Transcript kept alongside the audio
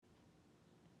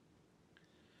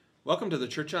Welcome to the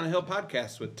Church on a Hill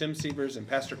podcast with Tim Sievers and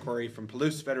Pastor Corey from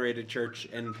Palouse Federated Church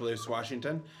in Palouse,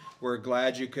 Washington. We're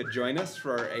glad you could join us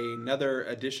for another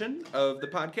edition of the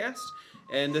podcast.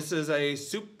 And this is a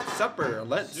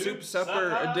Lent soup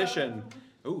supper edition.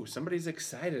 Ooh, somebody's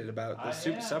excited about the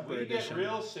soup supper edition. We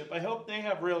get real soup. I hope they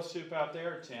have real soup out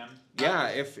there, Tim.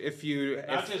 Not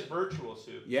just virtual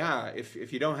soup. Yeah,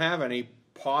 if you don't have any,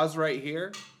 pause right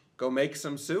here, go make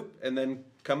some soup, and then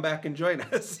come back and join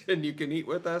us, and you can eat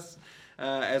with us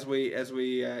as we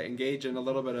engage in a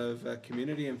little bit of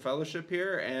community and fellowship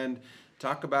here, and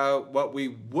talk about what we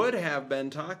would have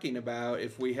been talking about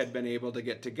if we had been able to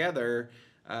get together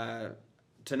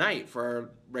tonight for our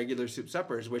regular soup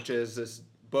suppers, which is this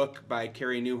book by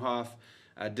Carey Nieuwhof,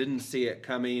 Didn't See It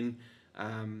Coming,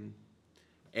 and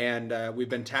we've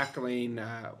been tackling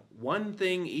one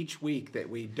thing each week that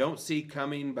we don't see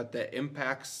coming, but that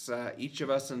impacts each of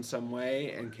us in some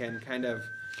way and can kind of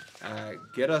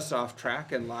get us off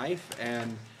track in life.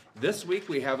 And this week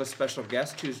we have a special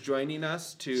guest who's joining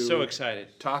us to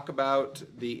talk about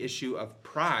the issue of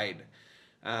pride.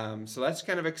 So that's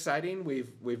kind of exciting.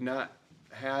 We've not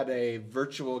had a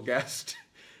virtual guest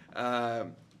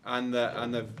on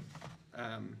the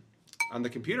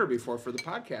computer before for the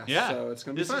podcast. Yeah, so it's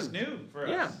going to be fun. This is new for us.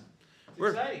 Yeah.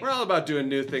 We're all about doing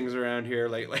new things around here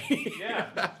lately. Yeah,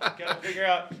 got to figure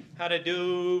out how to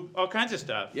do all kinds of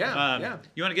stuff. Yeah.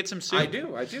 You want to get some soup? I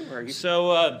do. Are you?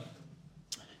 So,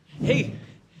 hey,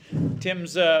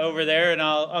 Tim's over there, and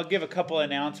I'll give a couple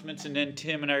announcements, and then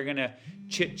Tim and I are going to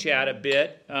chit-chat a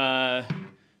bit. But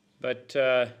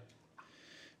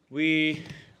we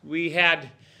had...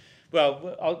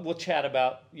 Well, we'll chat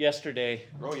about yesterday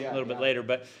a little bit later.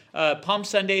 But Palm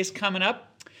Sunday is coming up.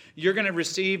 You're going to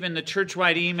receive in the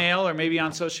church-wide email or maybe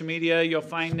on social media, you'll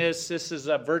find this. This is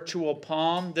a virtual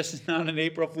palm. This is not an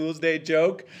April Fool's Day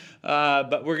joke.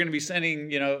 But we're going to be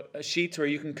sending, sheets where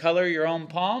you can color your own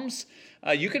palms.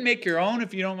 You can make your own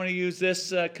if you don't want to use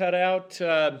this cutout.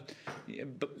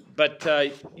 But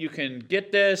you can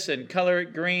get this and color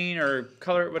it green or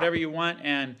color it whatever you want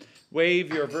and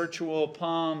wave your virtual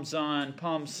palms on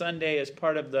Palm Sunday as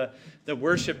part of the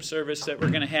worship service that we're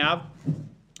going to have.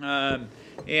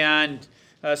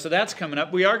 So that's coming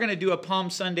up. We are going to do a Palm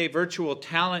Sunday virtual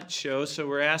talent show, so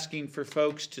we're asking for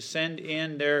folks to send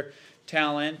in their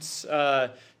talents to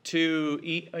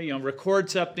record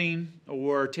something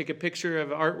or take a picture of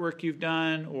artwork you've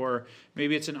done, or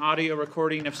maybe it's an audio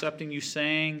recording of something you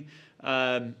sang.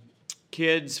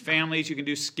 Kids, families, you can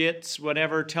do skits,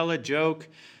 whatever, tell a joke.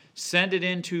 Send it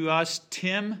in to us,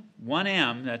 Tim,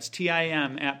 1M, that's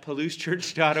Tim, at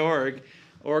palousechurch.org,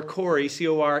 or Corey,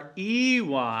 Corey,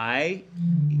 right?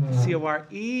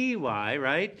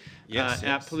 Yes.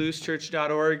 At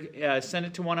palousechurch.org. Send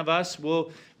it to one of us.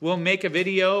 We'll make a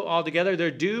video all together.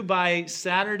 They're due by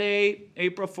Saturday,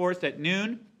 April 4th at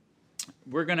noon.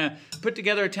 We're going to put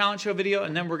together a talent show video,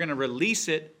 and then we're going to release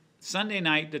it Sunday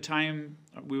night, the time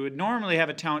we would normally have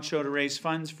a talent show to raise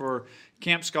funds for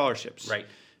camp scholarships. Right.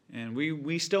 And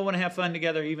we still want to have fun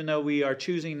together, even though we are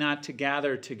choosing not to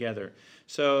gather together.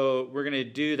 So we're going to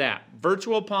do that.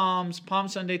 Virtual Palms, Palm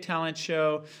Sunday Talent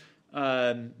Show.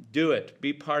 Do it.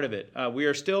 Be part of it. We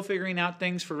are still figuring out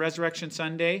things for Resurrection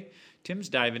Sunday. Tim's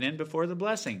diving in before the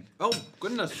blessing. Oh,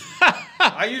 goodness.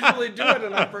 I usually do it,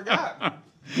 and I forgot.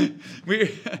 You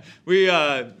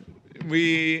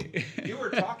were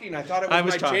talking. I thought it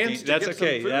was chance to get some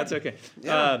food. That's okay.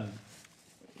 Yeah.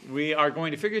 We are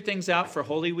going to figure things out for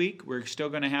Holy Week. We're still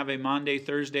going to have a Monday,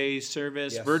 Thursday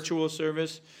service, virtual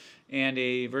service, and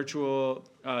a virtual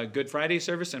Good Friday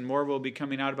service, and more will be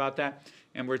coming out about that.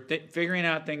 And we're figuring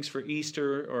out things for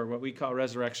Easter, or what we call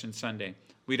Resurrection Sunday.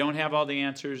 We don't have all the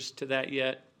answers to that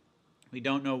yet. We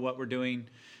don't know what we're doing.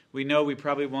 We know we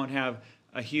probably won't have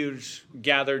a huge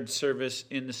gathered service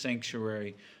in the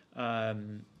sanctuary.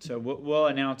 So we'll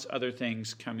announce other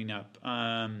things coming up.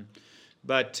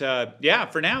 But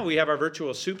for now we have our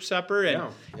virtual soup supper,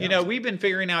 and we've been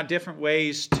figuring out different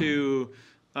ways to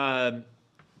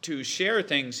share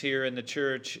things here in the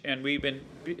church. And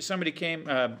somebody came,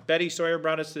 Betty Sawyer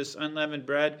brought us this unleavened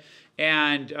bread,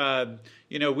 and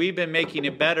we've been making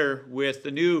it better with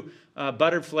the new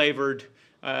butter flavored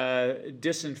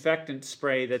disinfectant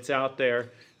spray that's out there.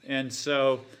 And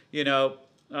so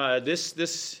this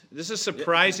is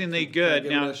surprisingly good.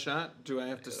 Can I give it a shot? Do I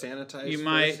have to sanitize? You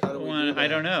first? might want. I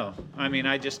don't know. I mean,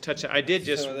 I just touched it. I did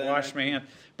just wash my hand.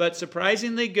 But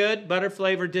surprisingly good, butter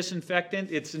flavored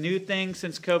disinfectant. It's a new thing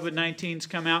since COVID-19's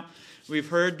come out. We've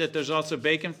heard that there's also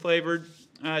bacon flavored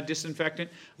disinfectant.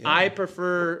 Yeah. I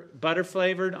prefer butter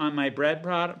flavored on my bread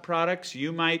products.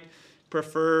 You might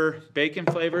prefer bacon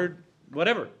flavored,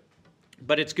 whatever.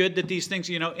 But it's good that these things,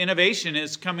 innovation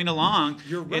is coming along.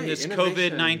 You're right. In this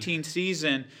Innovation. COVID-19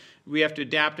 season. We have to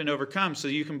adapt and overcome, so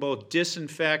you can both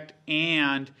disinfect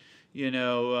and,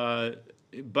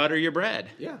 butter your bread.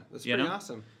 Yeah, that's pretty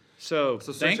awesome. So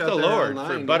thank the Lord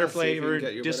for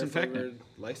butter-flavored disinfectant.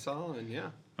 Lysol, and yeah.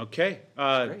 Okay.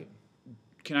 Great.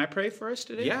 Can I pray for us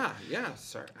today? Yeah.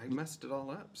 Sorry, I messed it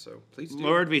all up, so please do.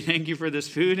 Lord, we thank you for this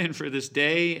food and for this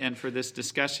day and for this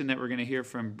discussion that we're going to hear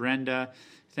from Brenda.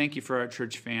 Thank you for our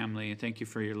church family, and thank you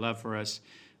for your love for us.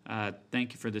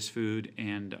 Thank you for this food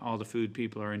and all the food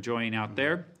people are enjoying out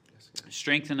there. Yes,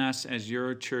 strengthen us as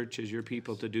your church, as your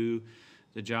people, to do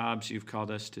the jobs you've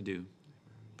called us to do.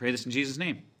 Pray this in Jesus'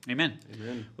 name. Amen.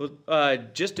 Amen. Well,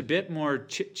 just a bit more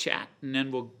chit-chat, and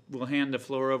then we'll hand the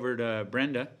floor over to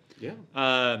Brenda.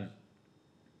 Yeah.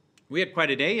 We had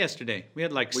quite a day yesterday. We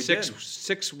had like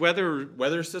six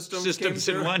weather systems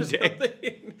in one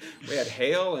day. We had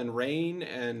hail and rain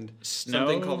and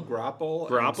something called grapple,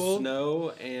 and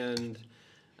snow and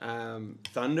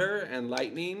thunder and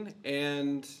lightning.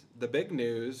 And the big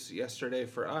news yesterday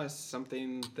for us,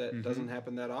 something that doesn't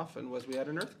happen that often, was we had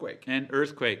an earthquake. An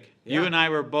earthquake. Yeah. You and I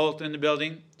were both in the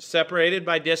building, separated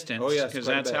by distance. Oh, yes, because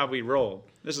that's how we roll.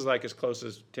 This is like as close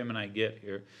as Tim and I get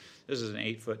here. This is an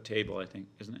 8-foot table, I think,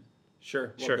 isn't it?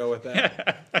 Sure, we'll go with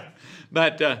that.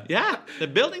 But the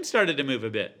building started to move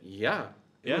a bit. Yeah,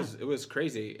 it was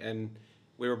crazy, and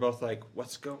we were both like,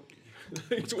 "What's going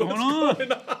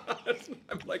on?"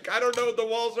 I'm like, "I don't know. The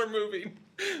walls are moving.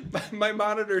 My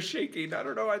monitor's shaking. I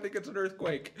don't know. I think it's an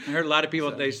earthquake." I heard a lot of people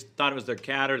they thought it was their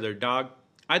cat or their dog.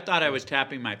 I thought I was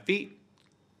tapping my feet,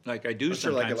 like I do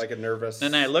sometimes. Like a nervous.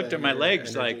 Then I looked at my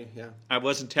legs, I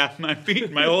wasn't tapping my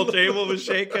feet. My whole table was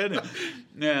shaking,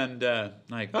 and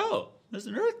oh, there's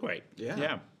an earthquake.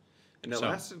 Yeah. And it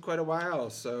lasted quite a while.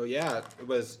 So it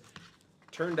was.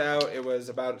 Turned out it was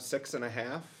about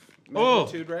 6.5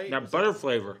 magnitude, right? That butter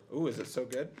flavor. Ooh, is it so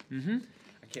good? Mm-hmm.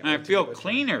 I feel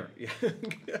cleaner.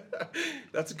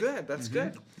 That's good. That's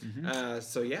good.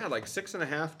 Mm-hmm. Like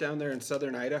 6.5 down there in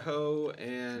southern Idaho,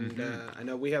 and I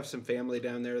know we have some family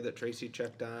down there that Tracy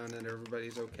checked on, and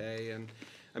everybody's okay. And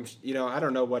I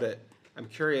don't know I'm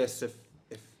curious if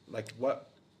what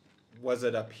was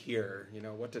it up here?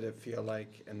 What did it feel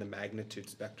like in the magnitude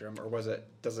spectrum, or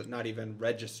does it not even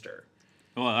register?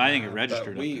 Well, I think it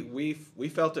registered. But we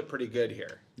felt it pretty good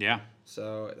here. Yeah.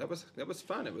 So that was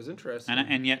fun. It was interesting.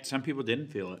 And yet some people didn't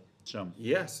feel it. So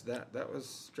yes, that was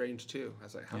strange too. I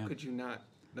was like, how could you not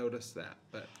notice that?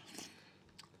 But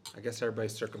I guess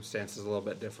everybody's circumstance is a little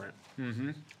bit different.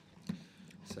 Mm-hmm.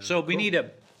 So we need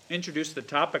to introduce the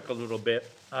topic a little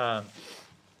bit.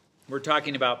 We're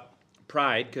talking about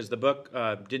pride because the book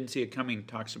Didn't See It Coming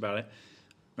talks about it.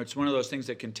 It's one of those things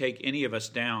that can take any of us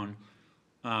down.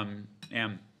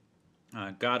 And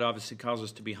God obviously calls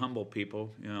us to be humble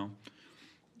people,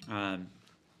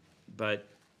 but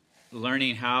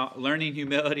learning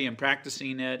humility and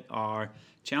practicing it are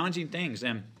challenging things.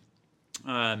 And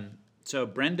so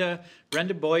Brenda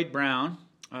Boyd Brown,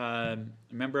 a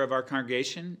member of our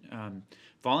congregation,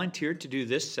 volunteered to do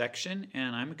this section,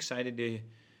 and I'm excited to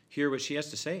hear what she has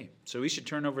to say. So we should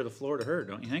turn over the floor to her,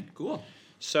 don't you think? Cool.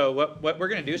 So what we're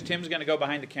going to do is Tim's going to go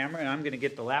behind the camera, and I'm going to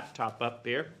get the laptop up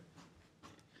here.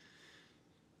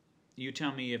 You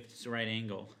tell me if it's the right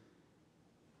angle.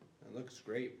 That looks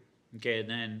great. Okay, and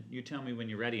then you tell me when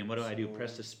you're ready. And what do I do?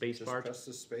 Press the space bar? Press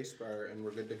the space bar, and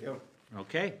we're good to go.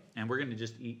 Okay, and we're going to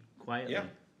just eat quietly. Yeah.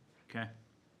 Okay.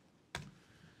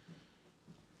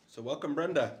 So welcome,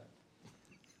 Brenda.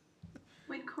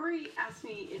 When Corey asked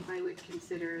me if I would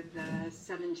consider the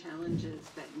 7 challenges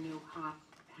that Neuhoff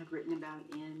had written about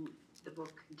in the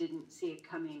book Didn't See It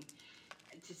Coming,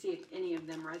 to see if any of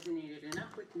them resonated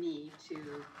enough with me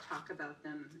to talk about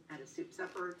them at a soup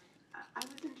supper, I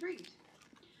was intrigued.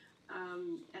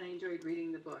 And I enjoyed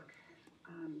reading the book.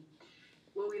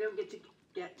 Well, we don't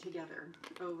get together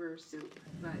over soup,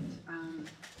 but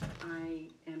I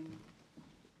am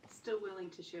still willing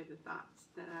to share the thoughts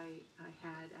that I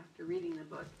had after reading the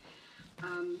book.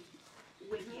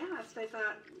 When he asked, I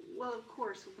thought, well, of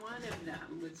course, one of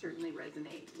them would certainly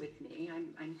resonate with me.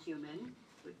 I'm human,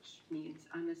 which means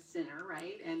I'm a sinner,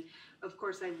 right? And of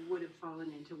course, I would have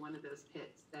fallen into one of those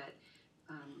pits that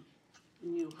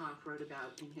Neuhoff wrote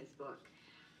about in his book.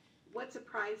 What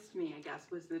surprised me, I guess,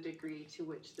 was the degree to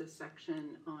which this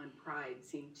section on pride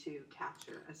seemed to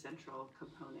capture a central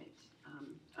component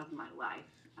of my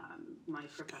life, my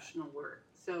professional work.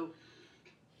 So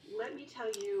let me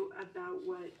tell you about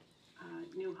what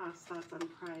Neuhoff's thoughts on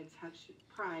pride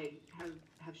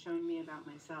have shown me about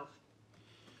myself.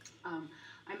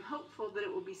 I'm hopeful that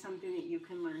it will be something that you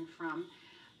can learn from,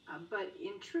 but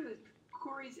in truth,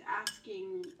 Corey's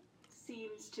asking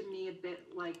seems to me a bit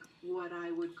like what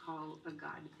I would call a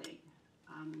God thing.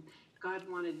 God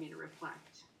wanted me to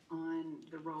reflect on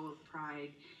the role of pride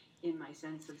in my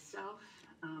sense of self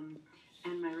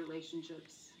and my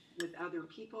relationships with other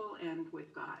people and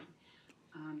with God.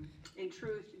 In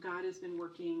truth, God has been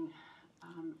working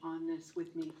on this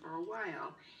with me for a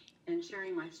while, and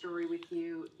sharing my story with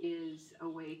you is a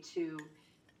way to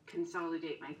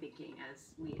consolidate my thinking,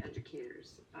 as we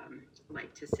educators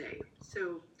like to say.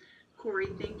 So, Corey,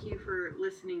 thank you for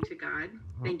listening to God.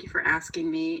 Thank you for asking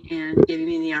me and giving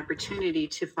me the opportunity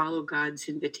to follow God's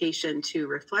invitation to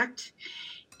reflect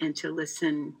and to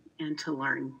listen and to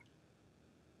learn.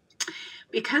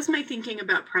 Because my thinking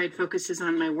about pride focuses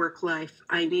on my work life,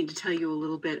 I need to tell you a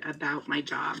little bit about my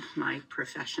job, my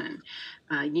profession.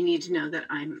 You need to know that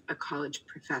I'm a college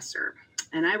professor.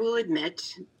 And I will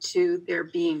admit to there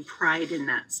being pride in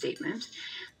that statement.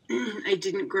 I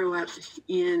didn't grow up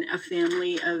in a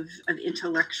family of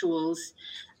intellectuals,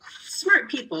 smart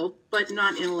people, but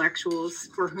not intellectuals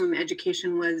for whom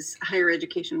higher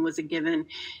education was a given.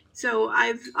 So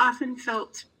I've often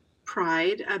felt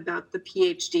pride about the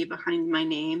PhD behind my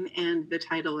name and the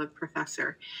title of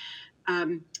professor.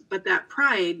 But that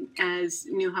pride, as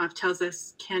Neuhoff tells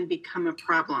us, can become a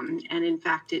problem. And in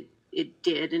fact, it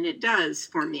did, and it does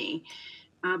for me,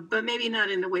 but maybe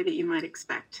not in the way that you might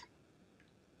expect.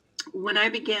 When I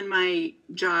began my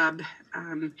job,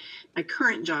 my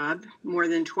current job, more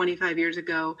than 25 years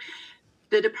ago,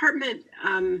 the department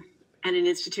at an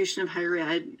institution of higher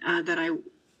ed that I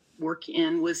work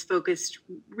in was focused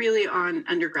really on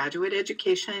undergraduate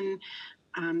education.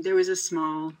 There was a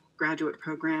small graduate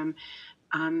program,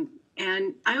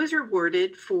 and I was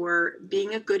rewarded for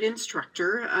being a good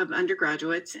instructor of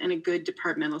undergraduates and a good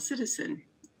departmental citizen.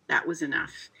 That was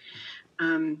enough.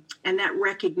 And that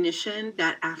recognition,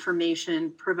 that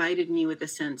affirmation provided me with a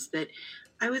sense that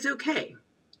I was okay.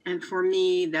 And for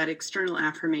me, that external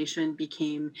affirmation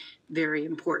became very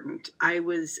important. I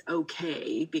was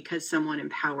okay because someone in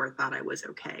power thought I was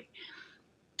okay.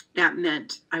 That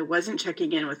meant I wasn't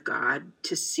checking in with God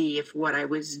to see if what I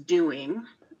was doing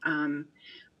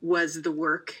was the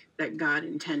work that God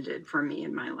intended for me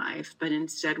in my life, but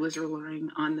instead was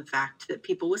relying on the fact that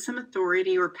people with some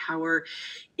authority or power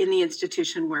in the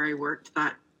institution where I worked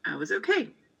thought I was okay.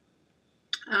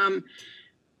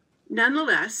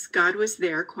 Nonetheless, God was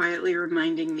there quietly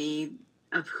reminding me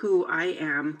of who I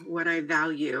am, what I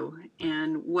value,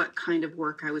 and what kind of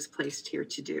work I was placed here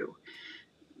to do.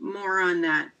 More on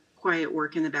that quiet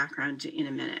work in the background in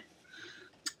a minute.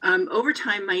 Over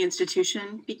time, my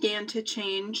institution began to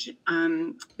change.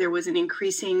 There was an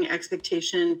increasing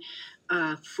expectation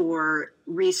for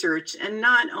research, and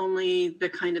not only the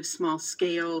kind of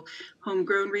small-scale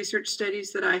homegrown research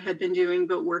studies that I had been doing,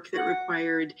 but work that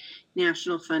required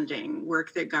national funding,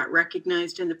 work that got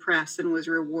recognized in the press and was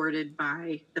rewarded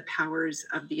by the powers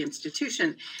of the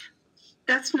institution.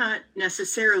 That's not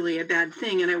necessarily a bad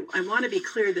thing, and I want to be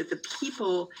clear that the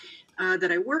people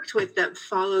that I worked with that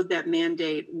followed that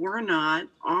mandate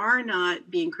are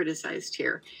not being criticized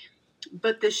here.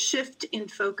 But the shift in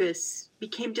focus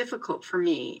became difficult for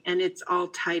me, and it's all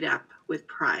tied up with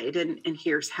pride, and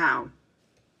here's how.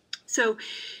 So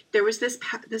there was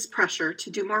this pressure to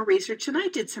do more research, and I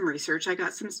did some research. I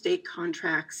got some state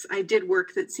contracts. I did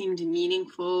work that seemed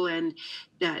meaningful and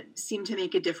that seemed to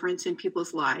make a difference in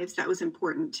people's lives. That was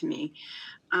important to me.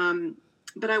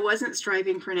 But I wasn't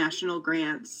striving for national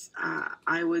grants.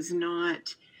 I was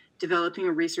not developing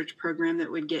a research program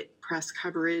that would get press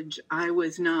coverage. I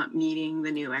was not meeting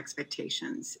the new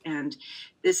expectations. And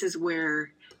this is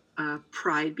where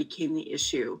pride became the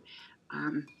issue.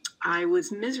 I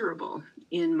was miserable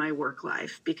in my work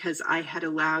life because I had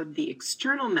allowed the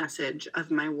external message of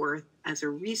my worth as a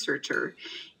researcher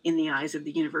in the eyes of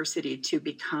the university to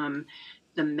become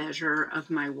the measure of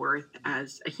my worth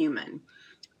as a human.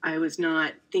 I was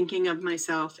not thinking of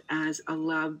myself as a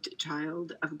loved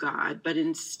child of God, but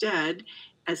instead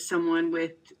as someone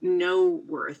with no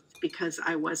worth because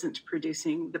I wasn't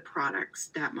producing the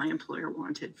products that my employer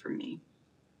wanted from me.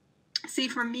 See,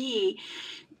 for me,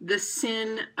 the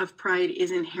sin of pride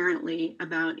is inherently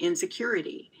about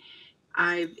insecurity.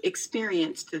 I've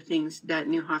experienced the things that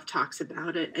Neuhoff talks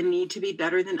about, a need to be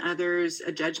better than others,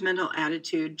 a judgmental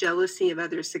attitude, jealousy of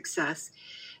others' success,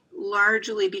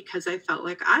 largely because I felt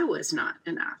like I was not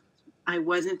enough. I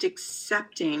wasn't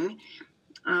accepting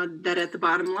that at the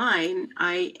bottom line,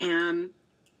 I am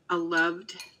a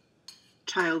loved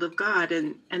child of God,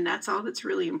 and that's all that's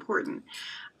really important.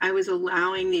 I was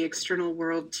allowing the external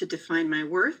world to define my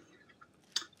worth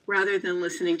rather than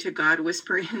listening to God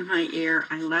whisper in my ear,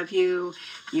 I love you,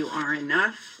 you are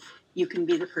enough, You can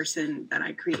be the person that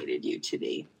I created you to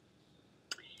be.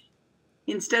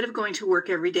 Instead of going to work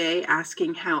every day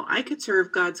asking how I could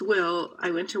serve God's will,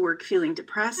 I went to work feeling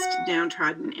depressed,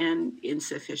 downtrodden, and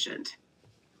insufficient.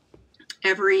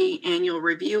 Every annual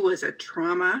review was a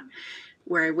trauma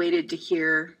where I waited to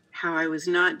hear how I was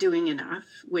not doing enough,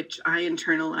 which I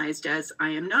internalized as I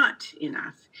am not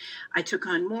enough. I took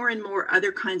on more and more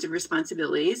other kinds of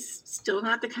responsibilities, still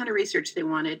not the kind of research they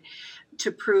wanted,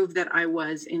 to prove that I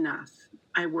was enough.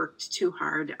 I worked too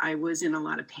hard. I was in a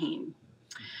lot of pain.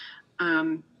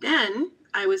 Then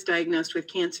I was diagnosed with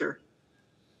cancer.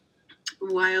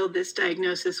 While this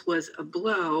diagnosis was a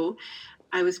blow,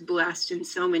 I was blessed in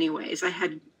so many ways. I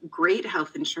had great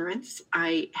health insurance.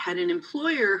 I had an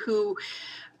employer who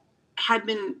had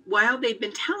been, while they'd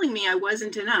been telling me I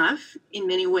wasn't enough in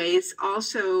many ways,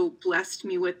 also blessed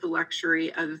me with the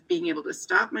luxury of being able to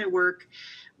stop my work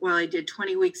while I did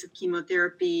 20 weeks of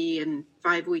chemotherapy and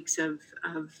 5 weeks of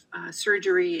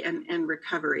surgery and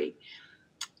recovery.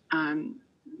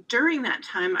 During that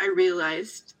time, I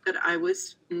realized that I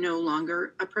was no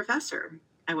longer a professor.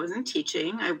 I wasn't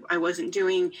teaching. I wasn't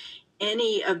doing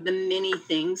any of the many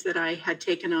things that I had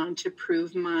taken on to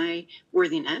prove my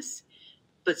worthiness,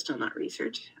 but still not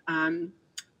research.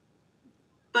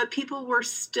 But people were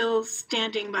still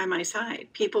standing by my side.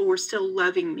 People were still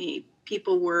loving me.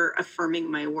 People were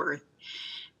affirming my worth.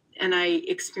 And I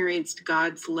experienced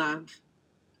God's love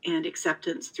and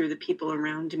acceptance through the people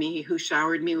around me who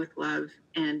showered me with love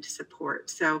and support.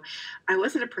 So I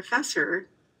wasn't a professor,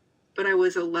 but I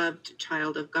was a loved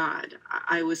child of God.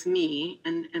 I was me,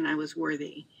 and I was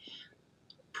worthy.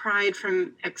 Pride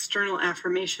from external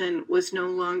affirmation was no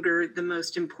longer the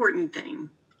most important thing.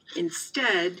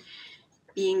 Instead,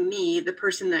 being me, the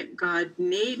person that God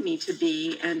made me to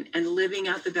be, and living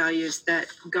out the values that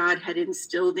God had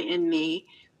instilled in me,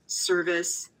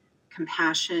 service,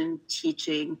 compassion,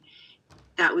 teaching,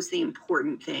 that was the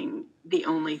important thing, the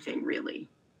only thing really.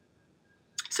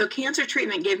 So cancer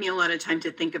treatment gave me a lot of time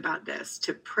to think about this,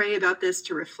 to pray about this,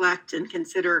 to reflect and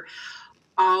consider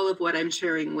all of what I'm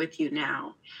sharing with you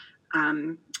now.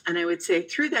 And I would say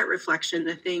through that reflection,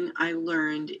 the thing I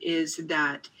learned is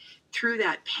that through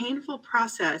that painful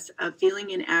process of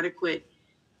feeling inadequate,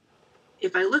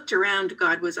 if I looked around,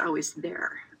 God was always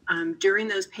there. During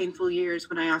those painful years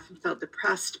when I often felt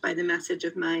depressed by the message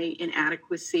of my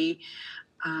inadequacy,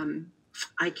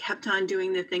 I kept on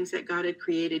doing the things that God had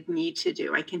created me to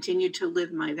do. I continued to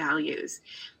live my values.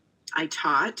 I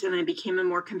taught, and I became a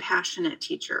more compassionate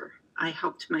teacher. I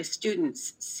helped my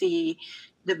students see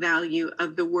the value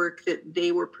of the work that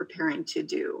they were preparing to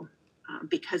do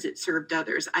because it served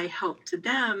others. I helped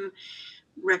them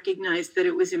recognize that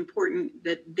it was important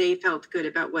that they felt good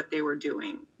about what they were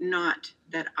doing, not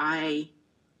that I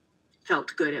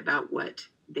felt good about what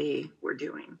they were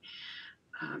doing.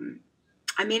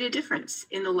 I made a difference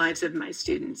in the lives of my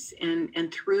students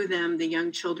and through them, the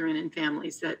young children and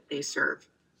families that they serve.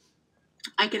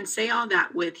 I can say all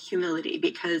that with humility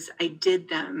because I did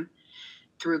them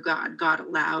through God. God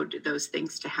allowed those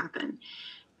things to happen.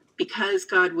 Because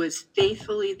God was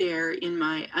faithfully there in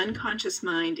my unconscious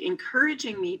mind,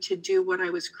 encouraging me to do what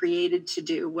I was created to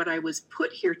do, what I was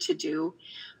put here to do,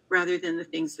 rather than the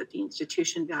things that the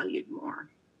institution valued more.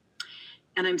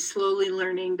 And I'm slowly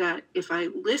learning that if I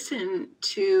listen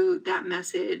to that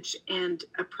message and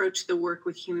approach the work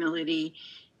with humility,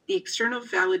 the external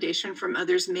validation from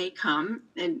others may come,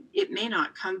 and it may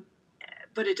not come,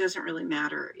 but it doesn't really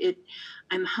matter.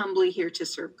 I'm humbly here to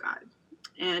serve God.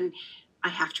 And I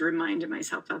have to remind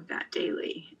myself of that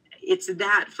daily. It's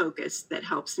that focus that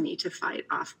helps me to fight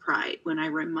off pride. When I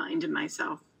remind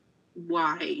myself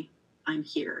why I'm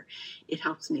here, it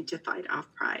helps me to fight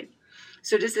off pride.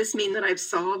 So does this mean that I've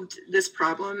solved this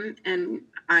problem and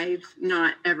I've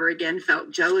not ever again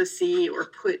felt jealousy or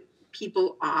put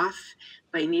people off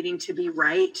by needing to be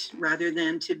right rather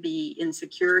than to be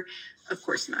insecure? Of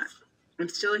course not. I'm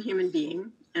still a human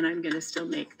being and I'm going to still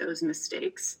make those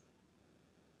mistakes.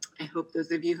 I hope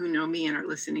those of you who know me and are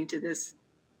listening to this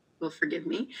will forgive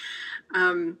me.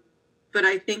 But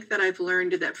I think that I've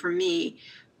learned that for me,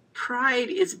 pride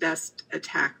is best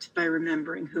attacked by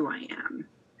remembering who I am,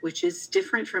 which is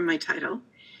different from my title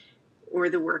or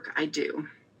the work I do.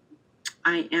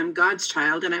 I am God's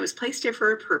child, and I was placed here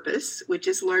for a purpose, which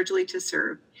is largely to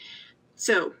serve.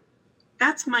 So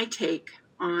that's my take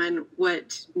on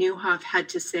what Nieuwhof had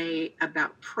to say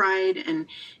about pride and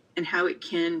how it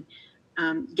can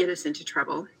get us into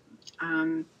trouble.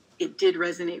 It did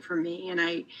resonate for me, and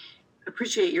I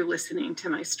appreciate your listening to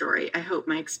my story. I hope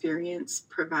my experience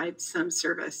provides some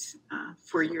service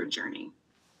for your journey.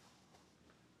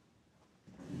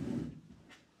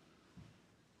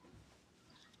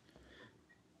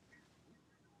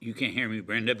 You can't hear me,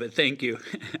 Brenda, but thank you.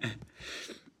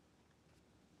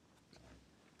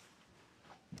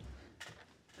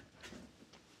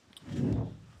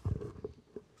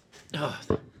 Oh,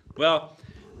 well,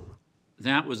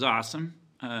 that was awesome.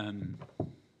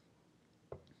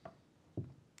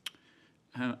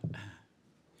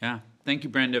 Yeah, thank you,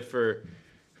 Brenda, for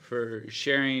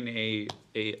sharing a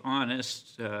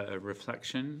honest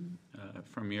reflection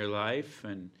from your life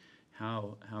and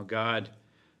how God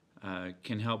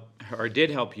can help, or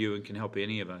did help you and can help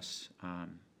any of us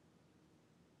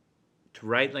to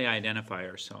rightly identify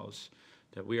ourselves,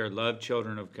 that we are loved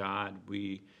children of God.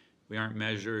 We aren't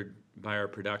measured by our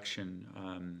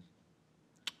production.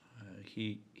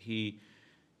 He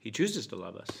chooses to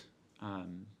love us,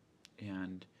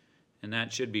 and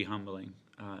that should be humbling.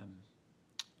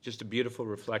 Just a beautiful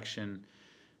reflection,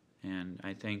 and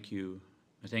I thank you.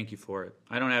 I thank you for it.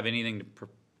 I don't have anything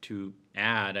to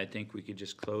add. I think we could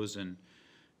just close in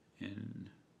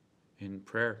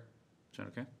prayer. Is that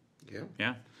okay? Yeah.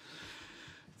 Yeah.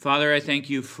 Father, I thank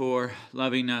you for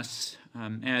loving us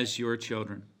as your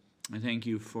children. I thank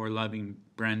you for loving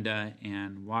Brenda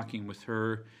and walking with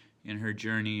her in her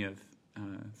journey of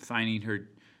finding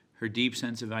her deep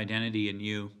sense of identity in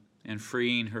you and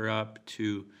freeing her up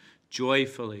to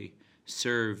joyfully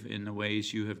serve in the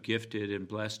ways you have gifted and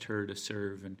blessed her to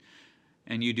serve.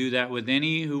 And you do that with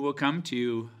any who will come to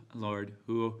you, Lord,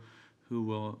 who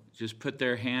will just put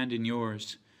their hand in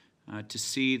yours to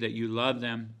see that you love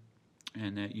them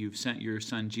and that you've sent your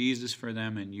son Jesus for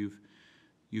them, and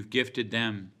you've gifted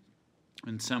them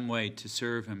in some way to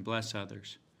serve and bless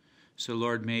others. So,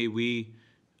 Lord, may we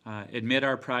admit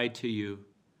our pride to you.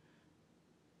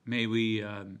 May we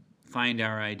find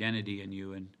our identity in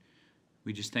you, and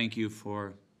we just thank you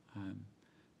for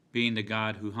being the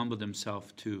God who humbled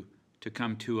himself to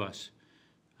come to us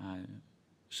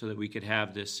so that we could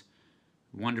have this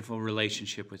wonderful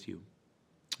relationship with you.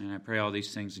 And I pray all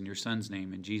these things in your Son's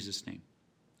name, in Jesus' name.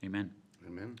 Amen.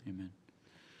 Amen. Amen.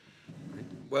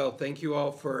 Well, thank you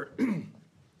all for,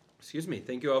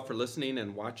 thank you all for listening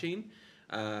and watching.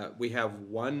 We have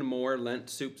one more Lent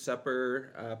Soup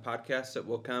Supper podcast that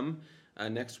will come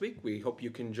next week. We hope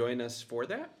you can join us for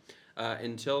that.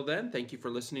 Until then, thank you for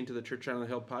listening to the Church on the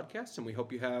Hill podcast, and we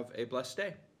hope you have a blessed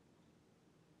day.